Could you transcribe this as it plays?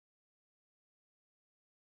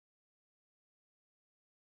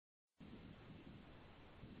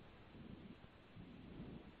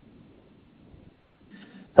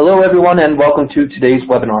Hello everyone and welcome to today's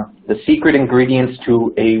webinar, The Secret Ingredients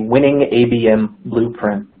to a Winning ABM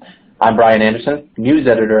Blueprint. I'm Brian Anderson, News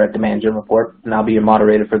Editor at Demand Gen Report, and I'll be your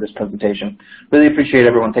moderator for this presentation. Really appreciate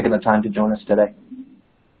everyone taking the time to join us today.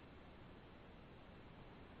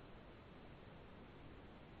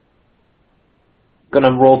 Going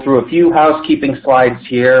to roll through a few housekeeping slides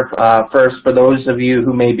here. First, for those of you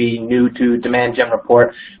who may be new to Demand Gen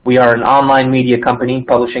Report, we are an online media company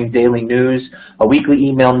publishing daily news, a weekly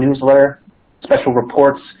email newsletter, special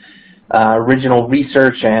reports, original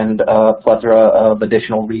research, and a plethora of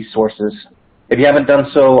additional resources. If you haven't done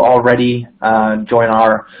so already, join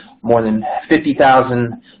our more than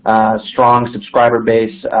 50,000 strong subscriber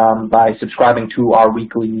base by subscribing to our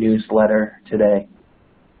weekly newsletter today.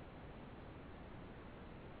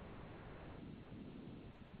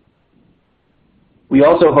 We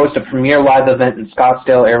also host a premier live event in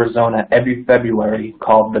Scottsdale, Arizona every February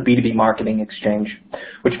called the B2B Marketing Exchange,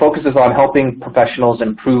 which focuses on helping professionals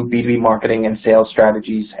improve B2B marketing and sales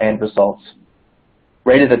strategies and results.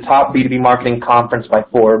 Rated the top B2B marketing conference by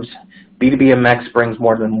Forbes, B2BMX brings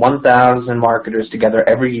more than 1,000 marketers together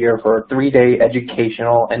every year for a 3-day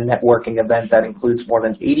educational and networking event that includes more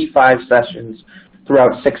than 85 sessions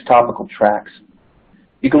throughout 6 topical tracks.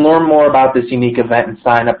 You can learn more about this unique event and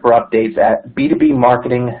sign up for updates at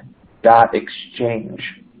b2bmarketing.exchange.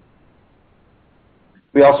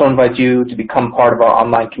 We also invite you to become part of our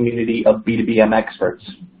online community of B2BM experts.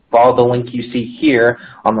 Follow the link you see here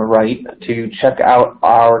on the right to check out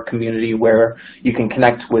our community where you can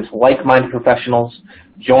connect with like-minded professionals,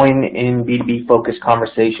 join in B2B-focused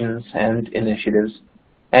conversations and initiatives,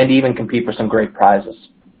 and even compete for some great prizes.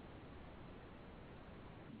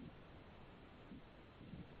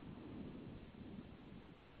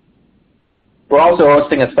 We're also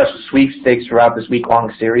hosting a special sweepstakes throughout this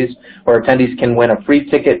week-long series where attendees can win a free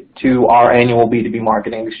ticket to our annual B2B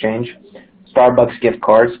Marketing Exchange, Starbucks gift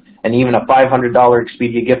cards, and even a $500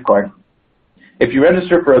 Expedia gift card. If you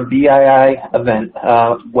register for a BII event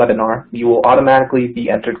webinar, you will automatically be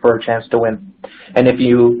entered for a chance to win. And if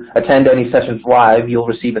you attend any sessions live, you'll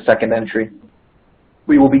receive a second entry.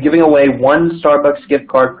 We will be giving away 1 Starbucks gift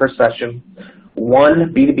card per session,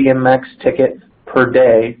 1 B2BMX ticket per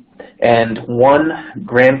day, and 1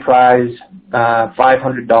 grand prize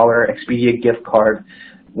 $500 Expedia gift card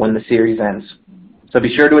when the series ends. So be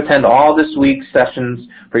sure to attend all this week's sessions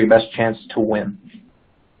for your best chance to win.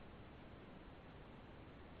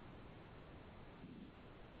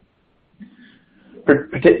 For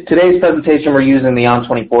today's presentation, we're using the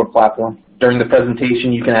On24 platform. During the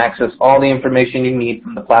presentation, you can access all the information you need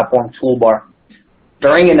from the platform toolbar.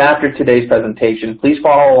 During and after today's presentation, please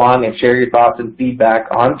follow along and share your thoughts and feedback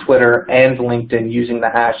on Twitter and LinkedIn using the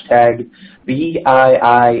hashtag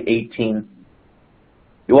bii18.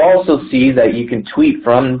 You'll also see that you can tweet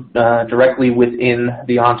from directly within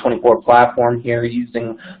the On24 platform here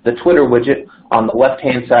using the Twitter widget on the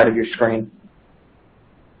left-hand side of your screen.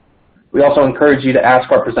 We also encourage you to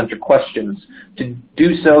ask our presenter questions. To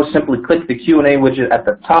do so, simply click the Q&A widget at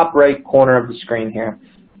the top right corner of the screen here.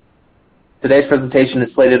 Today's presentation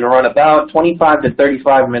is slated to run about 25 to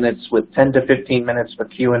 35 minutes with 10 to 15 minutes for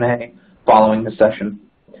Q&A following the session.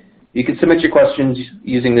 You can submit your questions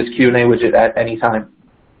using this Q&A widget at any time.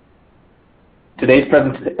 Today's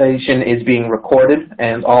presentation is being recorded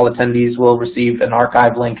and all attendees will receive an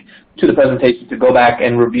archive link to the presentation to go back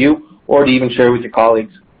and review or to even share with your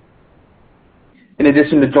colleagues. In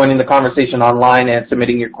addition to joining the conversation online and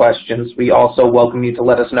submitting your questions, we also welcome you to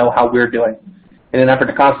let us know how we're doing. In an effort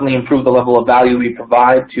to constantly improve the level of value we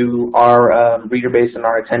provide to our reader base and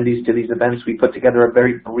our attendees to these events, we put together a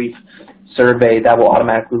very brief survey that will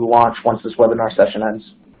automatically launch once this webinar session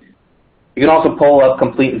ends. You can also pull up,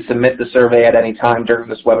 complete, and submit the survey at any time during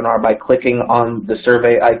this webinar by clicking on the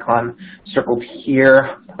survey icon circled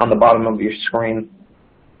here on the bottom of your screen.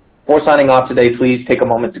 Before signing off today, please take a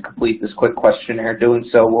moment to complete this quick questionnaire. Doing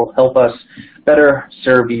so will help us better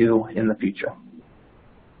serve you in the future.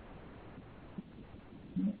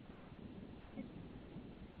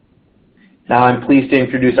 Now I'm pleased to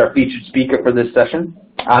introduce our featured speaker for this session,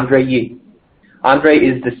 Andre Yi. Andre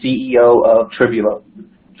is the CEO of Triblio.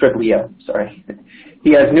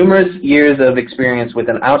 He has numerous years of experience with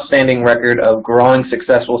an outstanding record of growing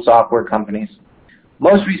successful software companies.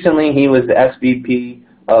 Most recently, he was the SVP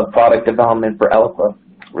of Product Development for Eloqua,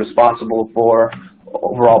 responsible for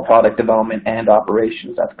overall product development and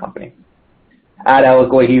operations at the company. At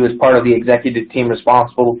Eloqua, he was part of the executive team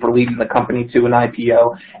responsible for leading the company to an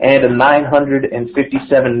IPO and a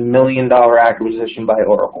 $957 million acquisition by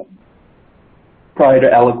Oracle. Prior to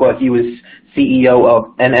Eloqua, he was CEO of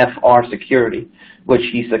NFR Security, which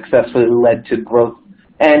he successfully led to growth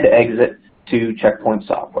and exit to Checkpoint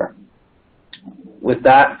Software. With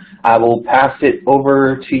that, I will pass it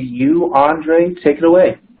over to you, Andre. Take it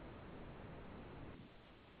away.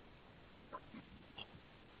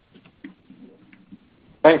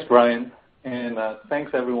 Thanks, Brian, and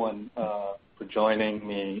thanks everyone for joining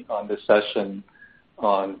me on this session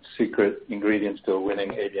on secret ingredients to a winning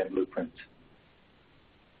ABM blueprint.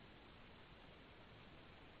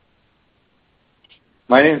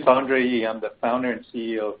 My name is Andre Yee. I'm the founder and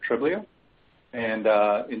CEO of Triblio. And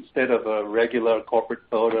instead of a regular corporate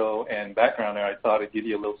photo and background there, I thought I'd give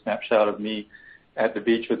you a little snapshot of me at the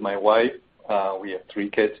beach with my wife. We have 3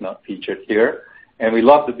 kids, not featured here. And we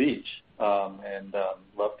love the beach and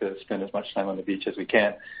love to spend as much time on the beach as we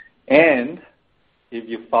can. And if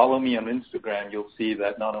you follow me on Instagram, you'll see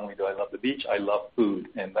that not only do I love the beach, I love food.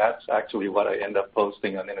 And that's actually what I end up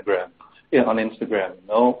posting on Instagram.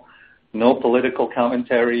 No political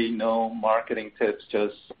commentary, no marketing tips,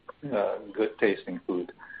 just good tasting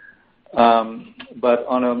food. But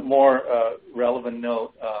on a more relevant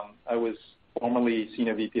note, I was formerly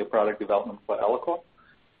Senior VP of Product Development for Eloqua.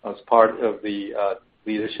 I was part of the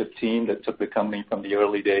leadership team that took the company from the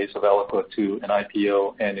early days of Eloqua to an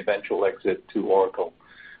IPO and eventual exit to Oracle.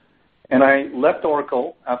 And I left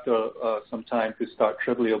Oracle after some time to start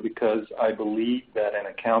Triblio because I believed that an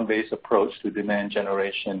account-based approach to demand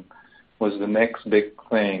generation was the next big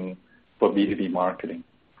thing for B2B marketing.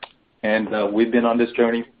 And we've been on this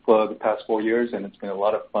journey for the past 4 years, and it's been a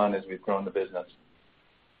lot of fun as we've grown the business.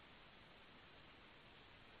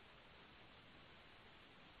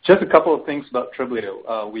 Just a couple of things about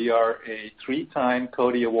Triblio. We are a 3-time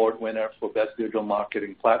Cody Award winner for Best Digital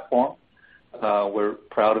Marketing Platform. We're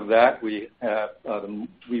proud of that. We have,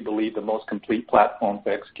 we believe, the most complete platform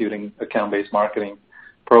for executing account-based marketing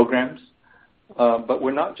programs. But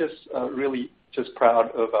we're not just really just proud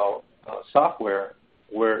of our software.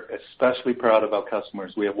 We're especially proud of our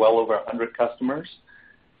customers. We have well over 100 customers,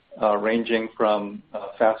 ranging from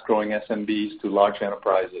fast-growing SMBs to large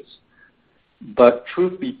enterprises. But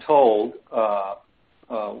truth be told,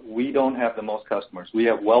 we don't have the most customers. We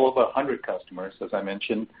have well over 100 customers, as I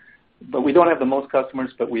mentioned, but we don't have the most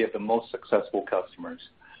customers, but we have the most successful customers.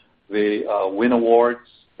 They win awards.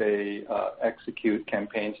 They execute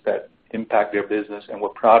campaigns that impact their business, and we're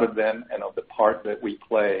proud of them and of the part that we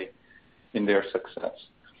play in their success.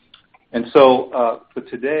 And so for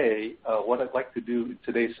today, what I'd like to do in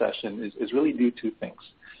today's session is really do 2 things.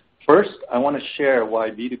 First, I want to share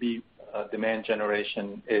why B2B demand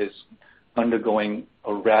generation is undergoing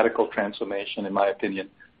a radical transformation, in my opinion,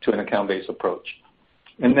 to an account-based approach.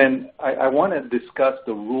 And then I want to discuss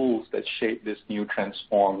the rules that shape this new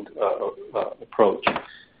transformed approach.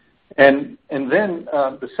 And then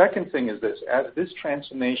the second thing is this. As this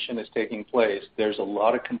transformation is taking place, there's a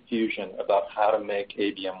lot of confusion about how to make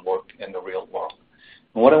ABM work in the real world.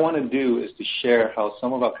 And what I want to do is to share how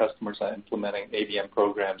some of our customers are implementing ABM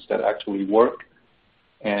programs that actually work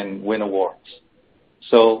and win awards.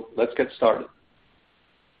 So let's get started.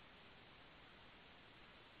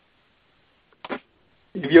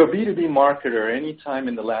 If you're a B2B marketer, any time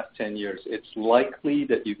in the last 10 years, it's likely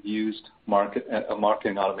that you've used a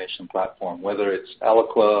marketing automation platform, whether it's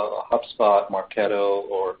Eloqua, HubSpot, Marketo,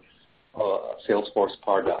 or Salesforce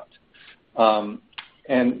Pardot.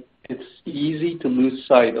 And it's easy to lose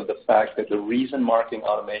sight of the fact that the reason marketing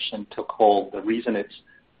automation took hold, the reason it's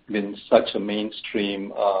been such a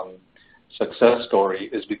mainstream success story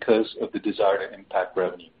is because of the desire to impact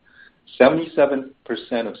revenue. 77%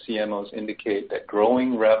 of CMOs indicate that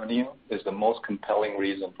growing revenue is the most compelling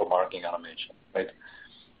reason for marketing automation, right?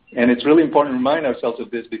 And it's really important to remind ourselves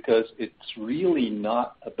of this because it's really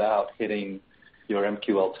not about hitting your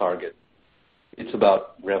MQL target. It's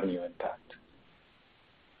about revenue impact.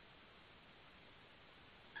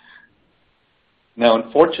 Now,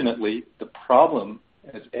 unfortunately, the problem,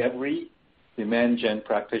 as every demand gen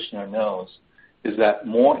practitioner knows, is that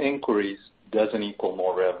more inquiries doesn't equal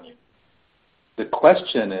more revenue. The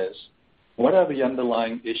question is, what are the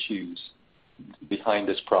underlying issues behind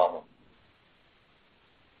this problem?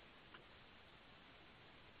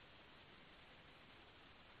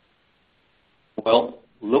 Well,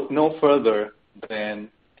 look no further than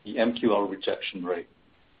the MQL rejection rate.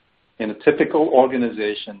 In a typical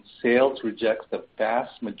organization, sales rejects the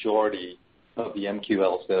vast majority of the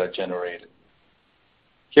MQLs that are generated.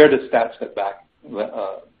 Here are the stats that back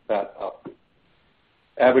that up.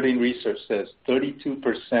 Aberdeen Research says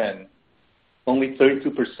only 32%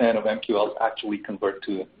 of MQLs actually convert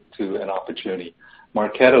to an opportunity.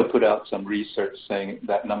 Marketo put out some research saying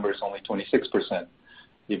that number is only 26%.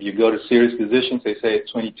 If you go to Serious Physicians, they say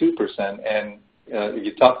it's 22%. And if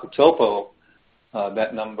you talk to Topo,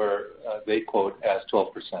 that number they quote as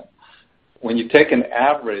 12%. When you take an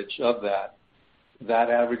average of that, that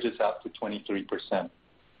averages out to 23%.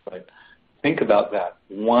 Right? Think about that.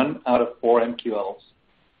 1 out of 4 MQLs,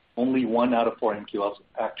 only 1 out of 4 MQLs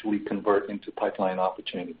actually convert into pipeline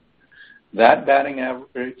opportunity. That batting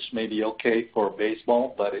average may be okay for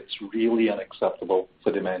baseball, but it's really unacceptable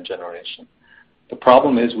for demand generation. The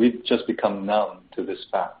problem is we've just become numb to this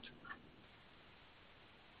fact.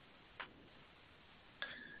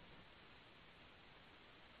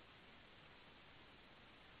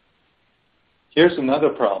 Here's another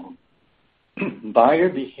problem. Buyer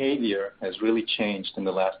behavior has really changed in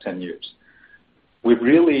the last 10 years. We've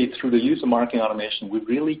really, through the use of marketing automation, we've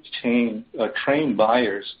really trained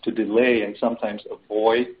buyers to delay and sometimes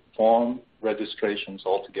avoid form registrations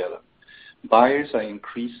altogether. Buyers are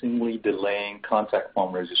increasingly delaying contact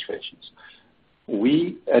form registrations.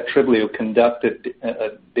 We at Triblio conducted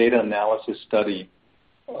a data analysis study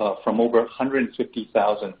from over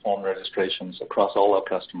 150,000 form registrations across all our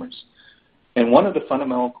customers. And one of the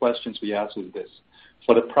fundamental questions we asked was this.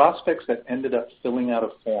 For the prospects that ended up filling out a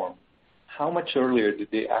form, how much earlier did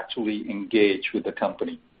they actually engage with the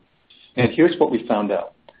company? And here's what we found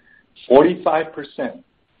out. 45%,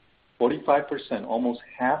 almost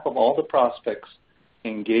half of all the prospects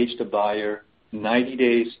engaged a buyer 90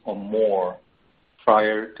 days or more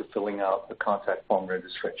prior to filling out a contact form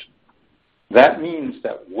registration. That means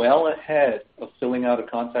that well ahead of filling out a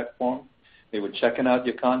contact form, they were checking out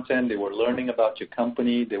your content, they were learning about your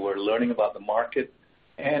company, they were learning about the market,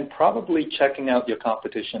 and probably checking out your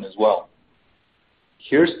competition as well.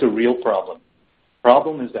 Here's the real problem.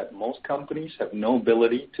 Problem is that most companies have no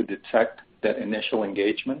ability to detect that initial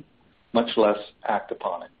engagement, much less act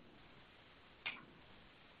upon it.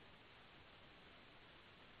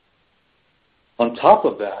 On top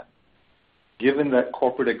of that, given that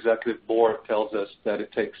corporate executive board tells us that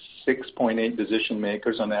it takes 6.8 decision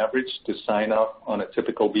makers on average to sign up on a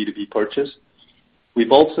typical B2B purchase,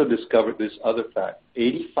 we've also discovered this other fact.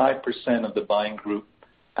 85% of the buying group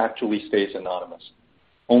actually stays anonymous.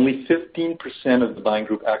 Only 15% of the buying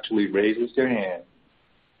group actually raises their hand.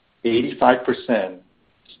 85%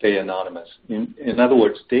 stay anonymous. In other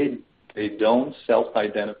words, they don't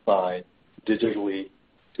self-identify digitally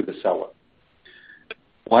to the seller.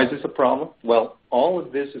 Why is this a problem? Well, all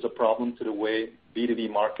of this is a problem to the way B2B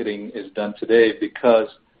marketing is done today because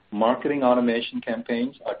marketing automation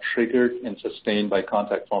campaigns are triggered and sustained by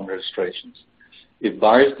contact form registrations. If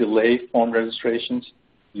buyers delay form registrations,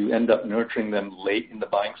 you end up nurturing them late in the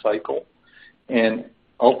buying cycle. And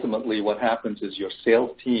ultimately what happens is your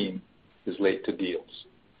sales team is late to deals.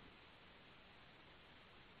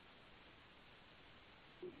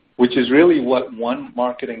 Which is really what one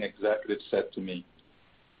marketing executive said to me.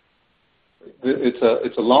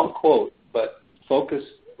 It's a long quote, but focus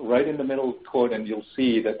right in the middle of the quote and you'll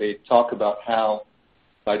see that they talk about how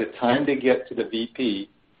by the time they get to the VP,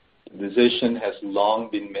 the decision has long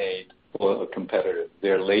been made for a competitor.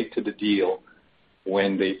 They're late to the deal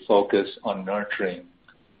when they focus on nurturing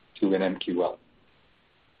to an MQL.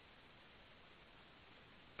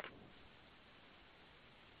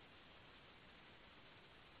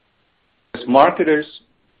 As marketers,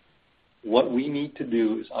 what we need to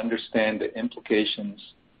do is understand the implications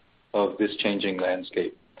of this changing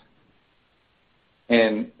landscape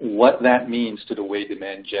and what that means to the way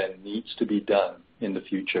demand gen needs to be done in the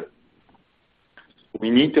future. We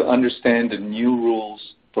need to understand the new rules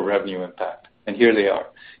for revenue impact, and here they are.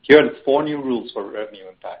 Here are the 4 new rules for revenue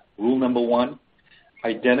impact. Rule number 1,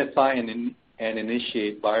 identify and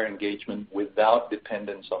initiate buyer engagement without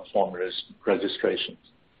dependence on form registrations.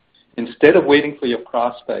 Instead of waiting for your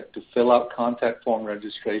prospect to fill out contact form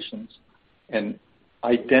registrations and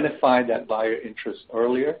identify that buyer interest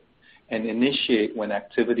earlier and initiate when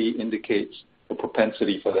activity indicates a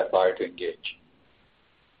propensity for that buyer to engage.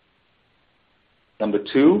 Number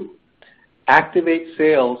 2, activate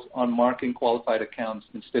sales on marketing qualified accounts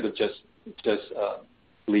instead of just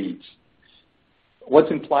leads.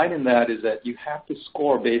 What's implied in that is that you have to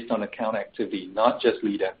score based on account activity, not just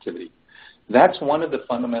lead activity. That's one of the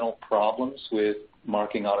fundamental problems with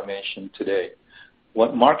marketing automation today.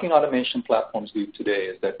 What marketing automation platforms do today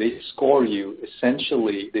is that they score you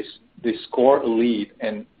essentially, they score a lead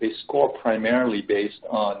and they score primarily based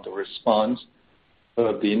on the response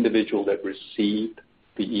of the individual that received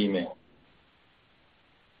the email.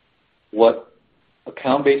 What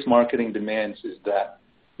account-based marketing demands is that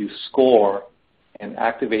you score and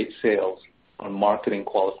activate sales on marketing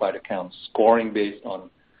qualified accounts, scoring based on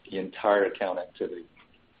the entire account activity.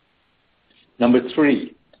 Number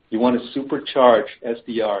 3, you want to supercharge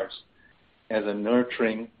SDRs as a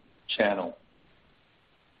nurturing channel.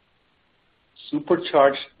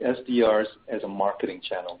 supercharge SDRs as a marketing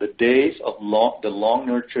channel. The days of the long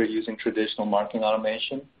nurture using traditional marketing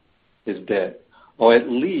automation is dead, or at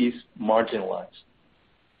least marginalized.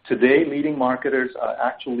 Today, leading marketers are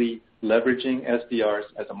actually leveraging SDRs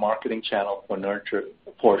as a marketing channel for nurture,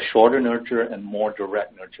 for shorter nurture and more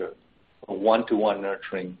direct nurture, a one-to-one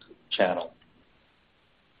nurturing channel.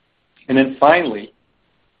 And then finally,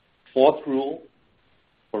 fourth rule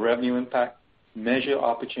for revenue impact, measure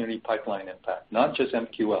opportunity pipeline impact, not just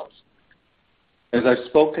MQLs. As I've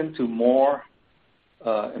spoken to more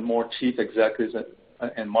and more chief executives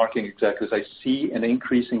and marketing executives, I see an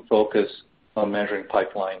increasing focus on measuring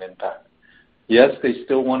pipeline impact. Yes, they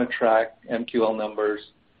still want to track MQL numbers,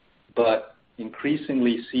 but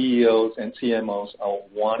increasingly CEOs and CMOs are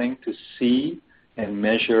wanting to see and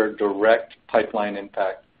measure direct pipeline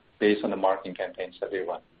impact based on the marketing campaigns that they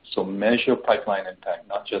run. So measure pipeline impact,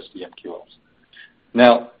 not just the MQLs.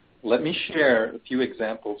 Now, let me share a few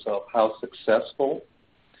examples of how successful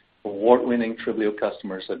award-winning Triblio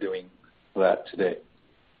customers are doing that today.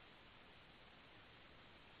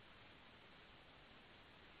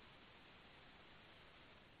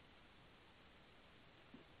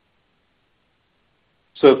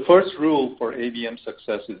 So the first rule for ABM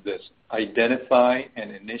success is this: identify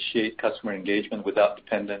and initiate customer engagement without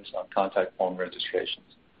dependence on contact form registrations.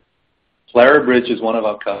 Clarabridge is one of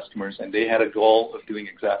our customers, and they had a goal of doing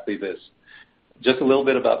exactly this. Just a little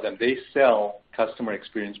bit about them. They sell customer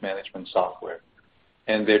experience management software,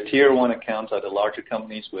 and their tier one accounts are the larger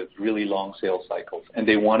companies with really long sales cycles, and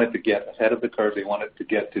they wanted to get ahead of the curve. They wanted to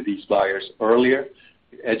get to these buyers earlier,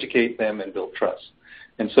 educate them, and build trust.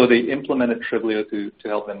 And so they implemented Triblio to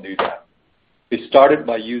help them do that. They started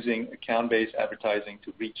by using account-based advertising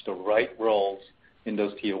to reach the right roles in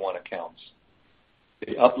those tier one accounts.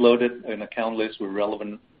 They uploaded an account list with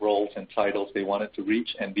relevant roles and titles they wanted to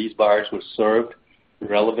reach, and these buyers were served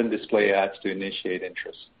relevant display ads to initiate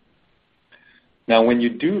interest. Now, when you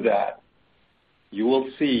do that, you will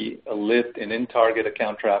see a lift in in-target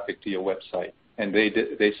account traffic to your website, and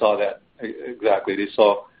they saw that exactly. They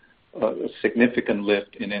saw a significant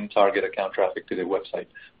lift in in-target account traffic to their website.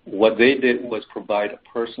 What they did was provide a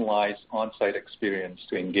personalized on-site experience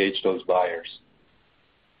to engage those buyers.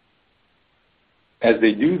 As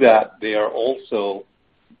they do that, they are also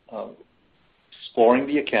scoring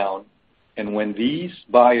the account, and when these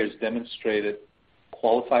buyers demonstrated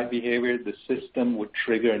qualified behavior, the system would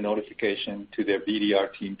trigger a notification to their BDR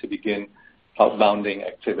team to begin outbounding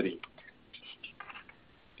activity.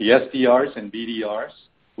 The SDRs and BDRs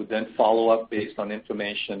would then follow up based on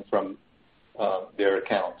information from their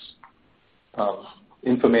accounts.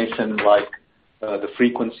 Information like the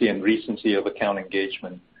frequency and recency of account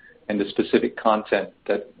engagement and the specific content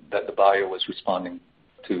that the buyer was responding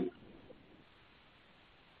to.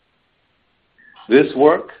 This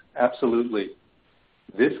work? Absolutely.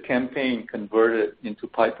 This campaign converted into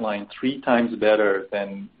pipeline 3 times better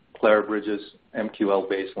than Clarabridge's MQL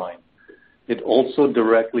baseline. It also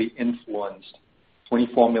directly influenced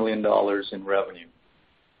 $24 million in revenue.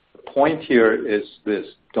 The point here is this: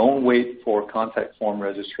 don't wait for contact form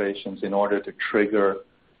registrations in order to trigger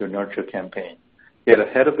your nurture campaign. Get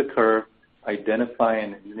ahead of the curve, identify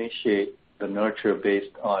and initiate the nurture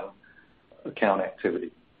based on account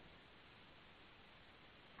activity.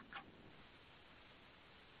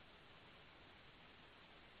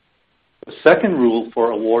 The second rule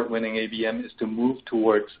for award-winning ABM is to move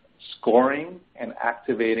towards scoring and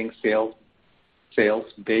activating sales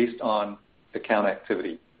based on account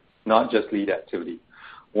activity, not just lead activity.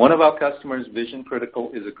 One of our customers, Vision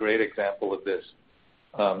Critical, is a great example of this.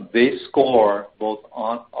 They score both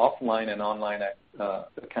offline and online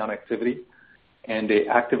account activity, and they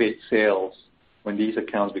activate sales when these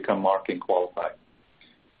accounts become marketing qualified.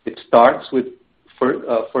 It starts with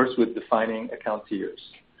first with defining account tiers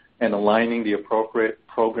and aligning the appropriate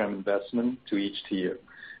program investment to each tier.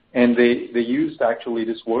 And they used actually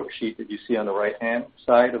this worksheet that you see on the right-hand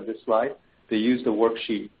side of this slide. They used a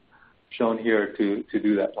worksheet shown here to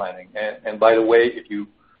do that planning. And by the way, if you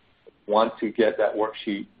want to get that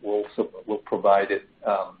worksheet, we'll provide it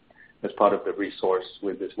as part of the resource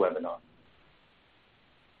with this webinar.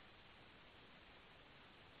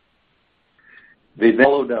 They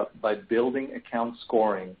followed up by building account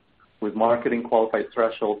scoring with marketing qualified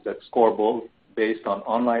thresholds that score both based on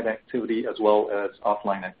online activity as well as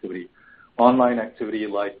offline activity. Online activity,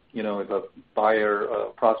 like, if a buyer,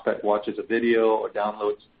 prospect watches a video or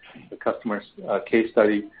downloads the customer's case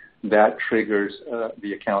study, that triggers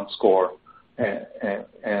the account score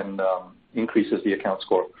and increases the account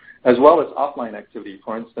score. As well as offline activity.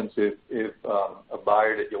 For instance, if a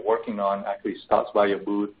buyer that you're working on actually stops by your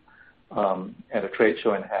booth at a trade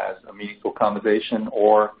show and has a meaningful conversation,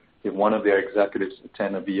 or if one of their executives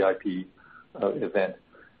attend a VIP event.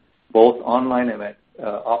 Both online and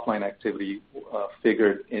offline activity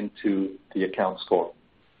figured into the account score.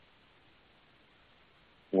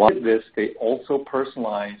 With this, they also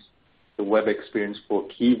personalize the web experience for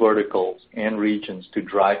key verticals and regions to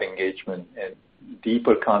drive engagement and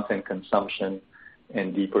deeper content consumption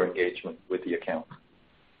and deeper engagement with the account.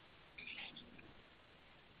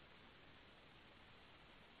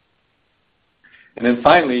 And then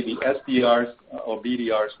finally, the SDRs or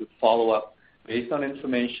BDRs would follow up based on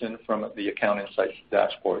information from the account insights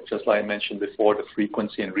dashboard. Just like I mentioned before, the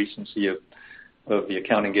frequency and recency of the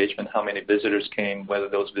account engagement, how many visitors came, whether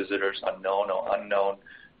those visitors are known or unknown,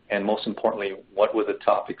 and most importantly, what were the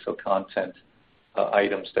topics or content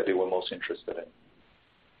items that they were most interested in.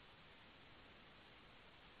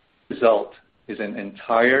 The result is an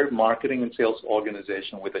entire marketing and sales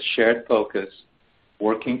organization with a shared focus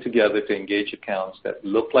working together to engage accounts that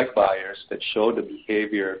look like buyers, that show the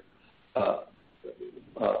behavior,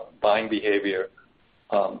 buying behavior,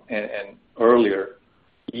 and earlier,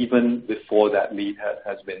 even before that lead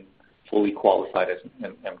has been fully qualified as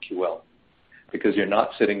an MQL, because you're not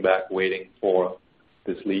sitting back waiting for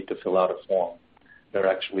this lead to fill out a form. They're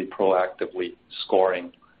actually proactively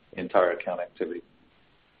scoring entire account activity.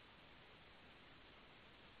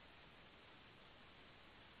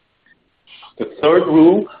 The third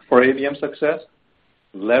rule for ABM success: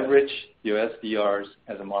 leverage your SDRs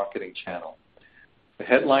as a marketing channel. The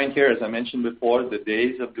headline here, as I mentioned before, the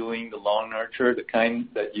days of doing the long nurture, the kind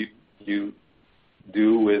that you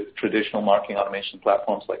do with traditional marketing automation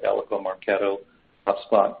platforms like Eloqua, Marketo,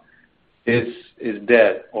 HubSpot, is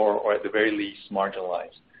dead, or at the very least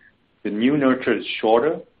marginalized. The new nurture is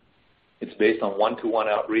shorter. It's based on one-to-one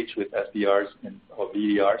outreach with SDRs or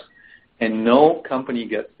BDRs, and no company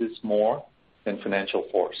gets this more than Financial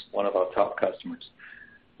Force, one of our top customers.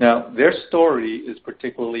 Now, their story is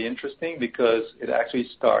particularly interesting because it actually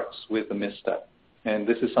starts with a misstep, and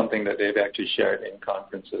this is something that they've actually shared in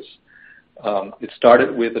conferences. It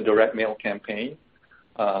started with a direct mail campaign,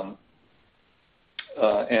 and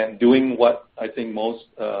doing what I think most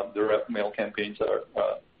direct mail campaigns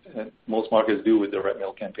and most marketers do with direct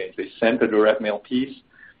mail campaigns. They sent a direct mail piece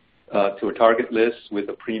to a target list with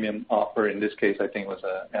a premium offer. In this case, I think it was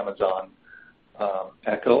Amazon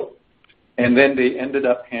Echo. And then they ended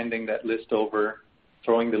up handing that list over,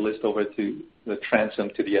 throwing the list over to the transom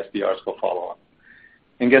to the SDRs for follow-up.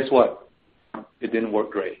 And guess what? It didn't work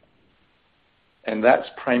great. And that's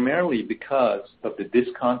primarily because of the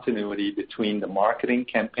discontinuity between the marketing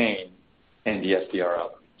campaign and the SDR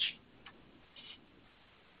outreach.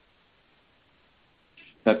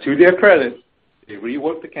 Now, to their credit, they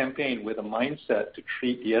reworked the campaign with a mindset to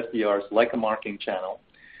treat the SDRs like a marketing channel.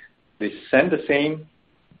 They sent the same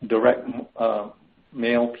direct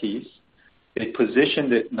mail piece. They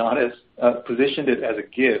positioned it as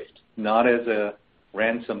a gift, not as a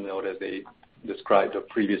ransom note, as they described a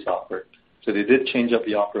previous offer. So they did change up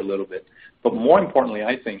the offer a little bit. But more importantly,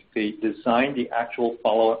 I think they designed the actual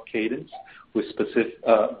follow-up cadence with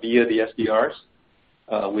via the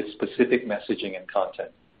SDRs with specific messaging and content.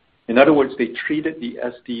 In other words, they treated the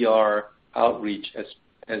SDR outreach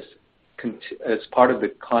as part of the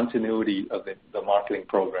continuity of the marketing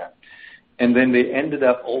program. And then they ended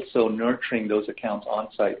up also nurturing those accounts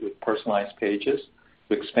on-site with personalized pages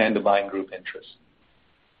to expand the buying group interest.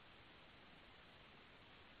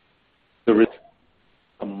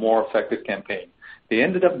 A more effective campaign. They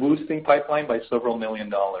ended up boosting pipeline by several $1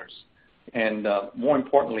 million. And more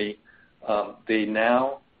importantly, they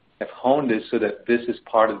now have honed this so that this is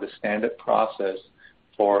part of the standard process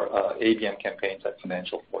for ABM campaigns at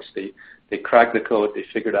Financial Force. They cracked the code, they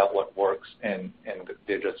figured out what works, and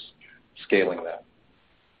they're just scaling that.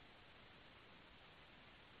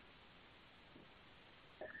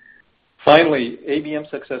 Finally, ABM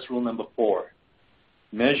success rule number 4.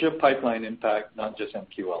 Measure pipeline impact, not just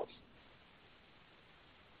MQLs.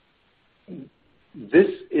 This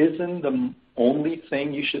isn't the only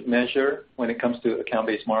thing you should measure when it comes to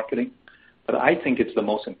account-based marketing, but I think it's the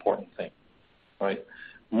most important thing, right?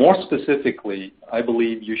 More specifically, I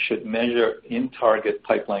believe you should measure in-target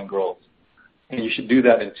pipeline growth, and you should do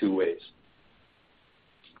that in 2 ways.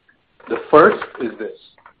 The first is this.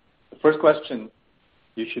 The first question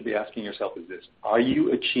you should be asking yourself is this: are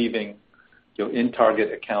you achieving your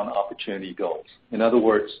in-target account opportunity goals? In other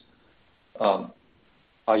words,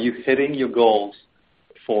 are you hitting your goals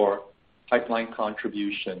for pipeline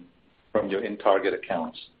contribution from your in-target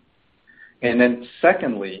accounts? And then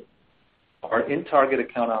secondly, are in-target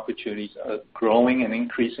account opportunities a growing and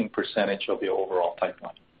increasing percentage of your overall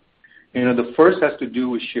pipeline? The first has to do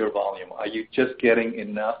with sheer volume. Are you just getting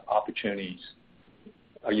enough opportunities?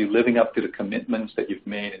 Are you living up to the commitments that you've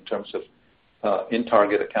made in terms of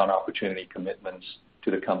in-target account opportunity commitments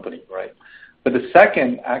to the company, right? But the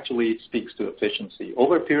second actually speaks to efficiency.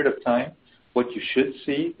 Over a period of time, what you should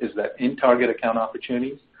see is that in-target account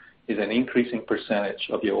opportunities is an increasing percentage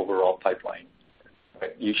of your overall pipeline.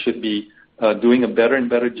 Right? You should be doing a better and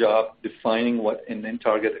better job defining what an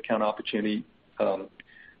in-target account opportunity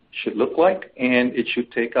should look like, and it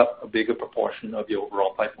should take up a bigger proportion of your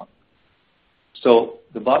overall pipeline. So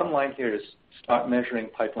the bottom line here is start measuring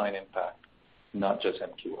pipeline impact, not just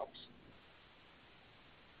MQLs.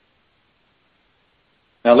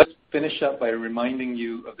 Now let's finish up by reminding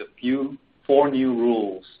you of the four new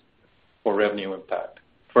rules for revenue impact.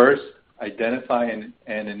 First, identify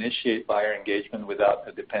and initiate buyer engagement without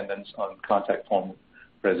a dependence on contact form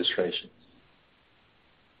registrations.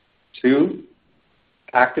 2,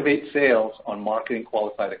 activate sales on marketing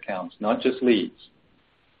qualified accounts, not just leads.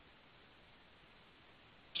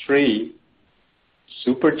 3,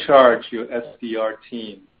 supercharge your SDR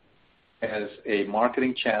team as a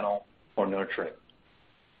marketing channel for nurturing.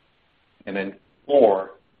 And then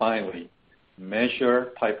 4, finally,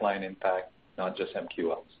 measure pipeline impact, not just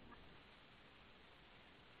MQLs.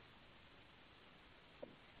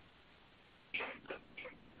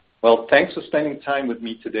 Well, thanks for spending time with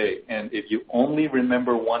me today. And if you only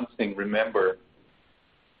remember one thing, remember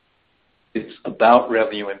it's about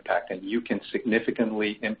revenue impact, and you can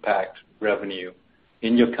significantly impact revenue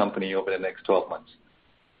in your company over the next 12 months.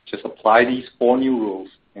 Just apply these 4 new rules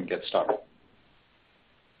and get started.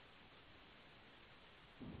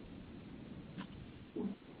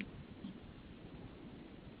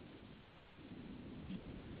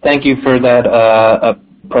 Thank you for that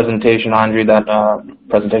presentation, Andre. That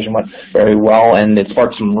presentation went very well, and it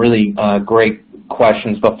sparked some really great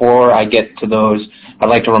questions. Before I get to those, I'd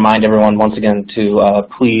like to remind everyone once again to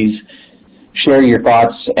please share your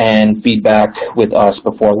thoughts and feedback with us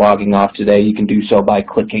before logging off today. You can do so by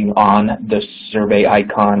clicking on the survey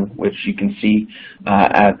icon, which you can see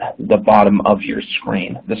at the bottom of your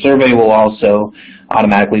screen. The survey will also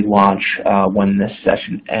automatically launch when this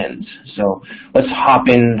session ends. So let's hop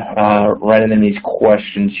in right into these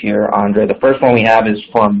questions here, Andre. The first one we have is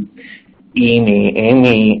from Amy.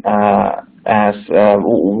 Amy asks,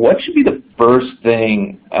 what should be the first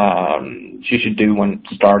thing she should do when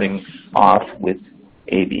starting off with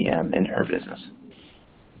ABM in her business?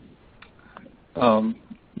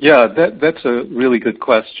 Yeah, that's a really good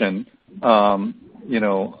question. There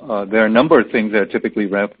are a number of things that are typically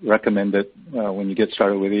recommended when you get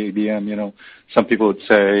started with ABM. Some people would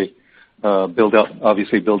say build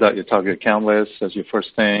out your target account list as your first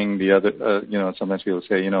thing. The other, sometimes people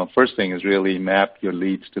say, first thing is really map your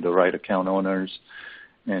leads to the right account owners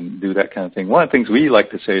and do that kind of thing. One of the things we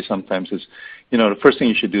like to say sometimes is, the first thing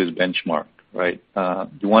you should do is benchmark, right?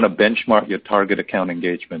 You want to benchmark your target account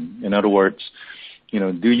engagement. In other words,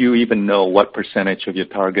 do you even know what percentage of your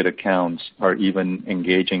target accounts are even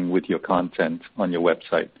engaging with your content on your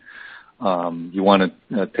website? You want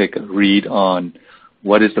to take a read on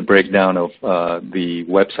what is the breakdown of the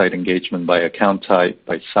website engagement by account type,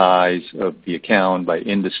 by size of the account, by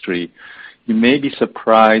industry. You may be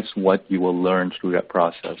surprised what you will learn through that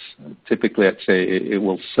process. Typically, I'd say it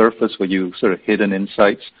will surface for you sort of hidden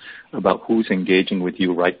insights about who's engaging with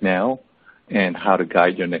you right now and how to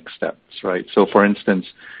guide your next steps, right? So, for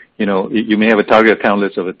instance, you may have a target account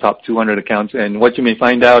list of the top 200 accounts, and what you may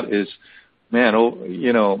find out is, a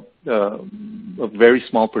very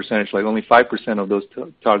small percentage, like only 5% of those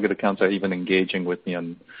target accounts are even engaging with me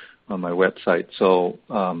on my website. So,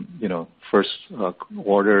 first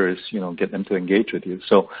order is, get them to engage with you.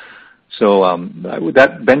 So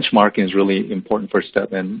that benchmarking is really important first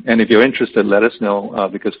step. And if you're interested, let us know,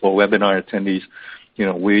 because for webinar attendees,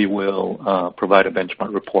 we will provide a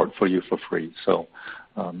benchmark report for you for free. So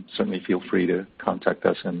certainly feel free to contact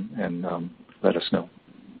us and let us know.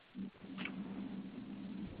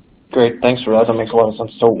 Great, thanks for that. That makes a lot of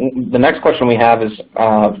sense. So the next question we have is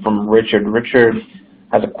from Richard. Richard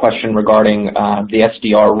has a question regarding the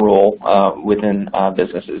SDR role within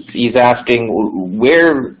businesses. He's asking,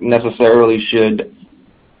 where necessarily should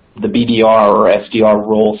the BDR or SDR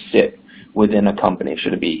role sit within a company?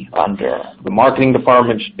 Should it be under the marketing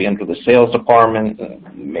department? Should it be under the sales department? A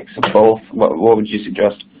mix of both? What would you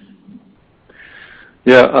suggest?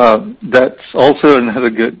 Yeah, that's also another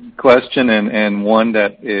good question, and one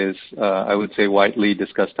that is, I would say, widely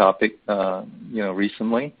discussed topic,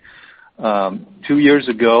 recently. 2 years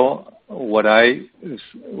ago, what I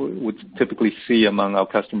would typically see among our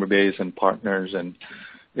customer base and partners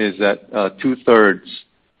is that 2/3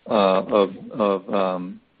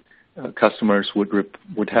 customers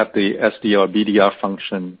would have the SDR BDR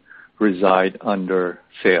function reside under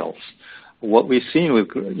sales. What we've seen with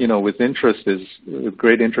with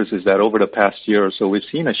great interest is that over the past year or so, we've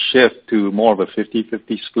seen a shift to more of a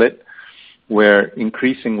 50-50 split, where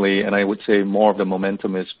increasingly, and I would say more of the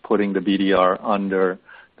momentum is putting the BDR under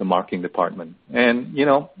the marketing department. And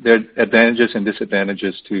there are advantages and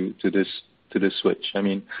disadvantages to this switch. I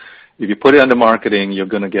mean, if you put it under marketing, you're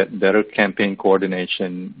going to get better campaign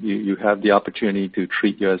coordination. You have the opportunity to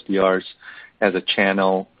treat your SDRs as a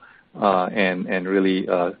channel and really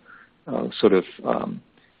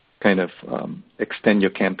extend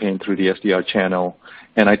your campaign through the SDR channel.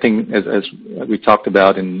 And I think, as we talked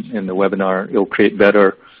about in the webinar, it'll create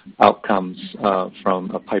better outcomes from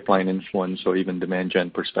a pipeline influence or even demand gen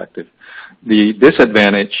perspective. The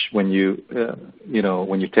disadvantage when you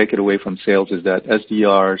take it away from sales is that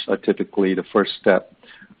SDRs are typically the first step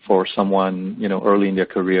for someone early in their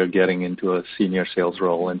career getting into a senior sales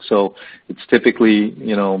role, and so it's typically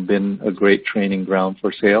been a great training ground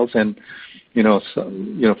for sales. And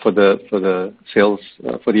for the sales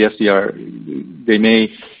for the SDR, they may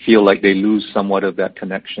feel like they lose somewhat of that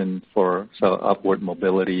connection for upward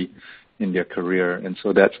mobility in their career, and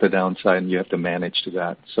so that's the downside, and you have to manage to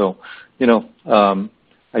that. So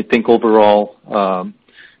I think overall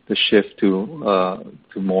the shift to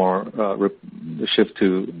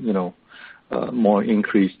more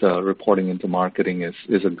increased reporting into marketing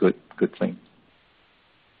is a good thing.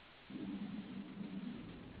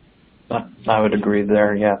 I would agree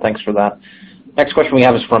there. Yeah, thanks for that. Next question we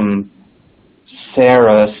have is from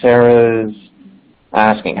Sarah. Sarah's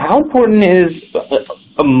asking, how important is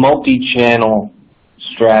a multi-channel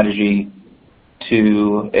strategy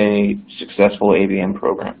to a successful ABM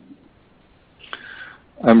program?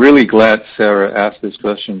 I'm really glad Sarah asked this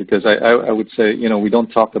question, because I would say, we don't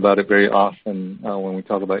talk about it very often when we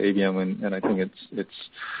talk about ABM, and I think it's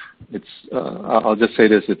I'll just say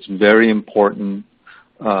this, it's very important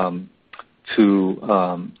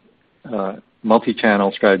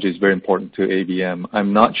multi-channel strategy is very important to ABM.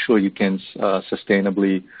 I'm not sure you can be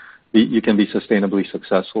sustainably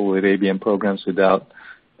successful with ABM programs without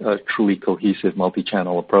a truly cohesive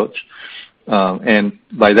multi-channel approach. And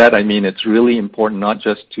by that I mean it's really important not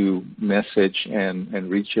just to message and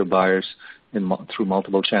reach your buyers through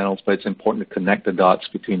multiple channels, but it's important to connect the dots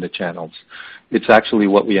between the channels. It's actually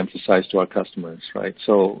what we emphasize to our customers, right?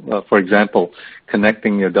 So, for example,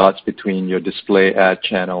 connecting your dots between your display ad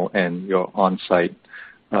channel and your on-site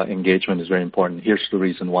engagement is very important. Here's the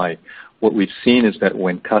reason why. What we've seen is that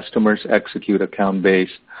when customers execute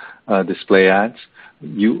account-based display ads,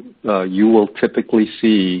 you will typically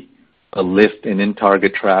see a lift in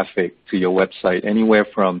in-target traffic to your website anywhere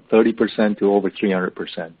from 30% to over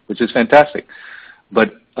 300%, which is fantastic. But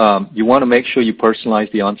you want to make sure you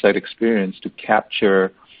personalize the on-site experience to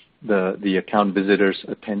capture the account visitors'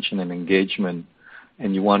 attention and engagement.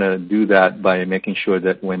 And you want to do that by making sure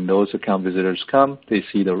that when those account visitors come, they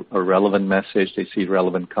see a relevant message, they see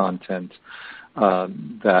relevant content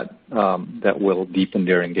that will deepen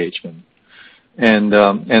their engagement. And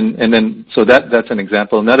then so that's an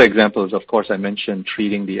example. Another example is, of course, I mentioned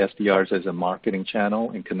treating the SDRs as a marketing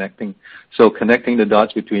channel and connecting the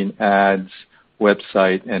dots between ads,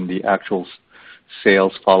 website, and the actual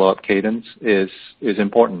sales follow-up cadence is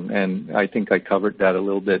important. And I think I covered that a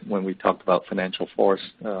little bit when we talked about financial force.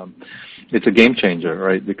 It's a game changer,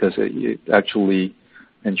 right? Because it actually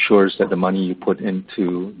ensures that the money you put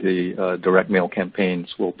into the direct mail campaigns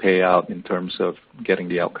will pay out in terms of getting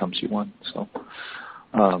the outcomes you want.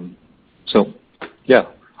 So yeah,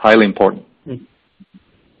 highly important.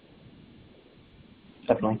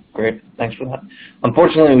 Definitely. Great. Thanks for that.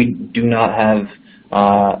 Unfortunately, we do not have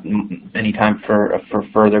any time for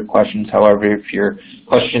further questions. However, if your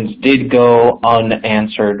questions did go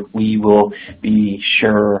unanswered, we will be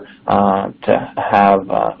sure to have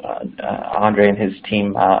Andre and his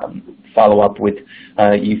team follow up with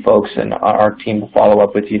you folks, and our team will follow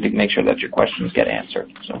up with you to make sure that your questions get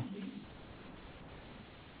answered. So.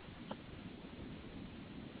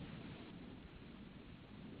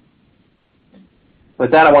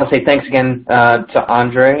 With that, I want to say thanks again to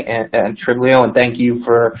Andre and Triblio, and thank you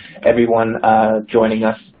for everyone joining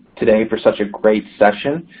us today for such a great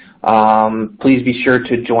session. Please be sure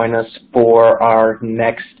to join us for our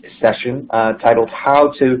next session titled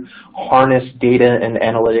How to Harness Data and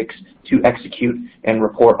Analytics to Execute and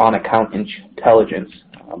Report on Account Intelligence,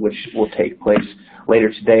 which will take place later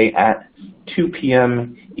today at 2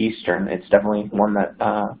 p.m. Eastern. It's definitely one that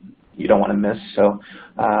you don't want to miss. So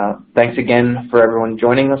thanks again for everyone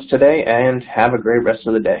joining us today, and have a great rest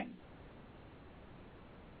of the day.